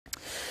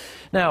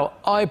Now,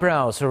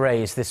 eyebrows were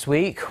raised this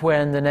week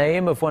when the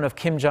name of one of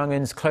Kim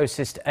Jong-un's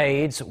closest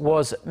aides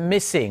was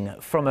missing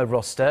from a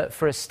roster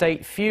for a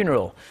state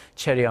funeral.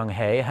 Choe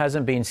Ryong-hae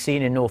hasn't been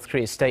seen in North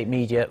Korea's state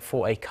media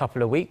for a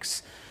couple of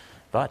weeks,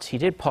 but he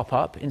did pop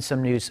up in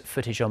some news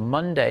footage on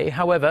Monday.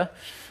 However,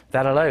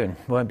 that alone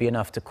won't be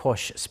enough to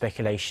quash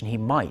speculation he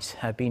might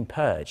have been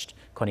purged.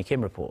 Connie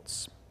Kim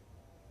reports.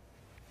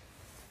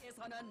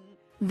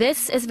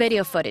 This is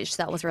video footage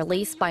that was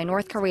released by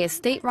North Korea's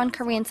state-run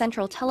Korean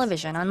Central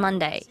Television on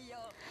Monday.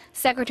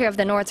 Secretary of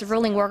the North's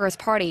ruling Workers'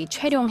 Party,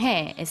 Choe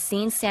Ryong-hae, is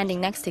seen standing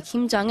next to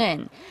Kim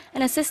Jong-un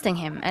and assisting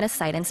him at a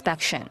site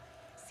inspection.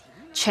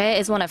 Choe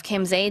is one of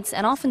Kim's aides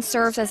and often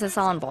serves as his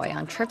envoy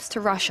on trips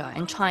to Russia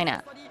and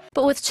China.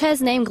 But with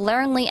Choe's name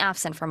glaringly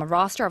absent from a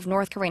roster of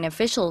North Korean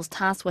officials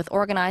tasked with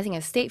organizing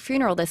a state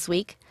funeral this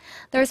week,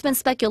 there has been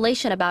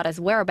speculation about his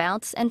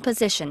whereabouts and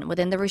position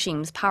within the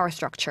regime's power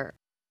structure.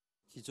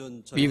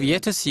 We've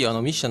yet to see an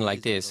omission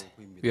like this.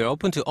 We are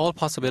open to all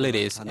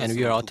possibilities and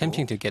we are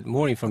attempting to get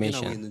more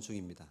information.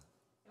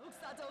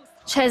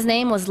 Choe's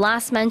name was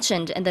last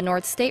mentioned in the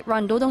North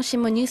state-run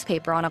Rodong-sinmun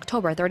newspaper on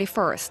October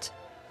 31st.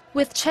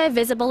 With Choe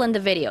visible in the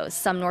videos,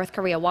 some North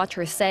Korea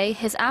watchers say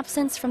his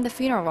absence from the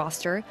funeral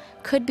roster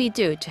could be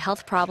due to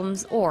health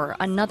problems or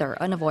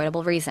another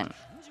unavoidable reason.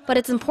 But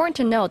it's important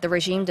to note the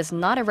regime does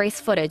not erase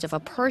footage of a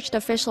purged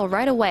official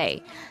right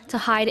away to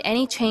hide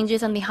any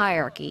changes in the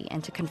hierarchy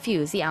and to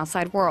confuse the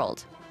outside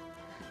world.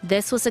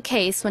 This was the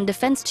case when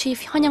Defense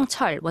Chief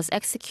Hyun was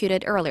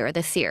executed earlier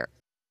this year.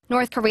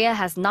 North Korea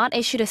has not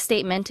issued a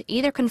statement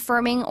either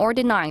confirming or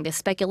denying this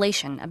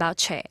speculation about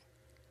Choe.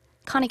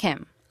 Connie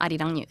Kim,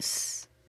 Arirang News.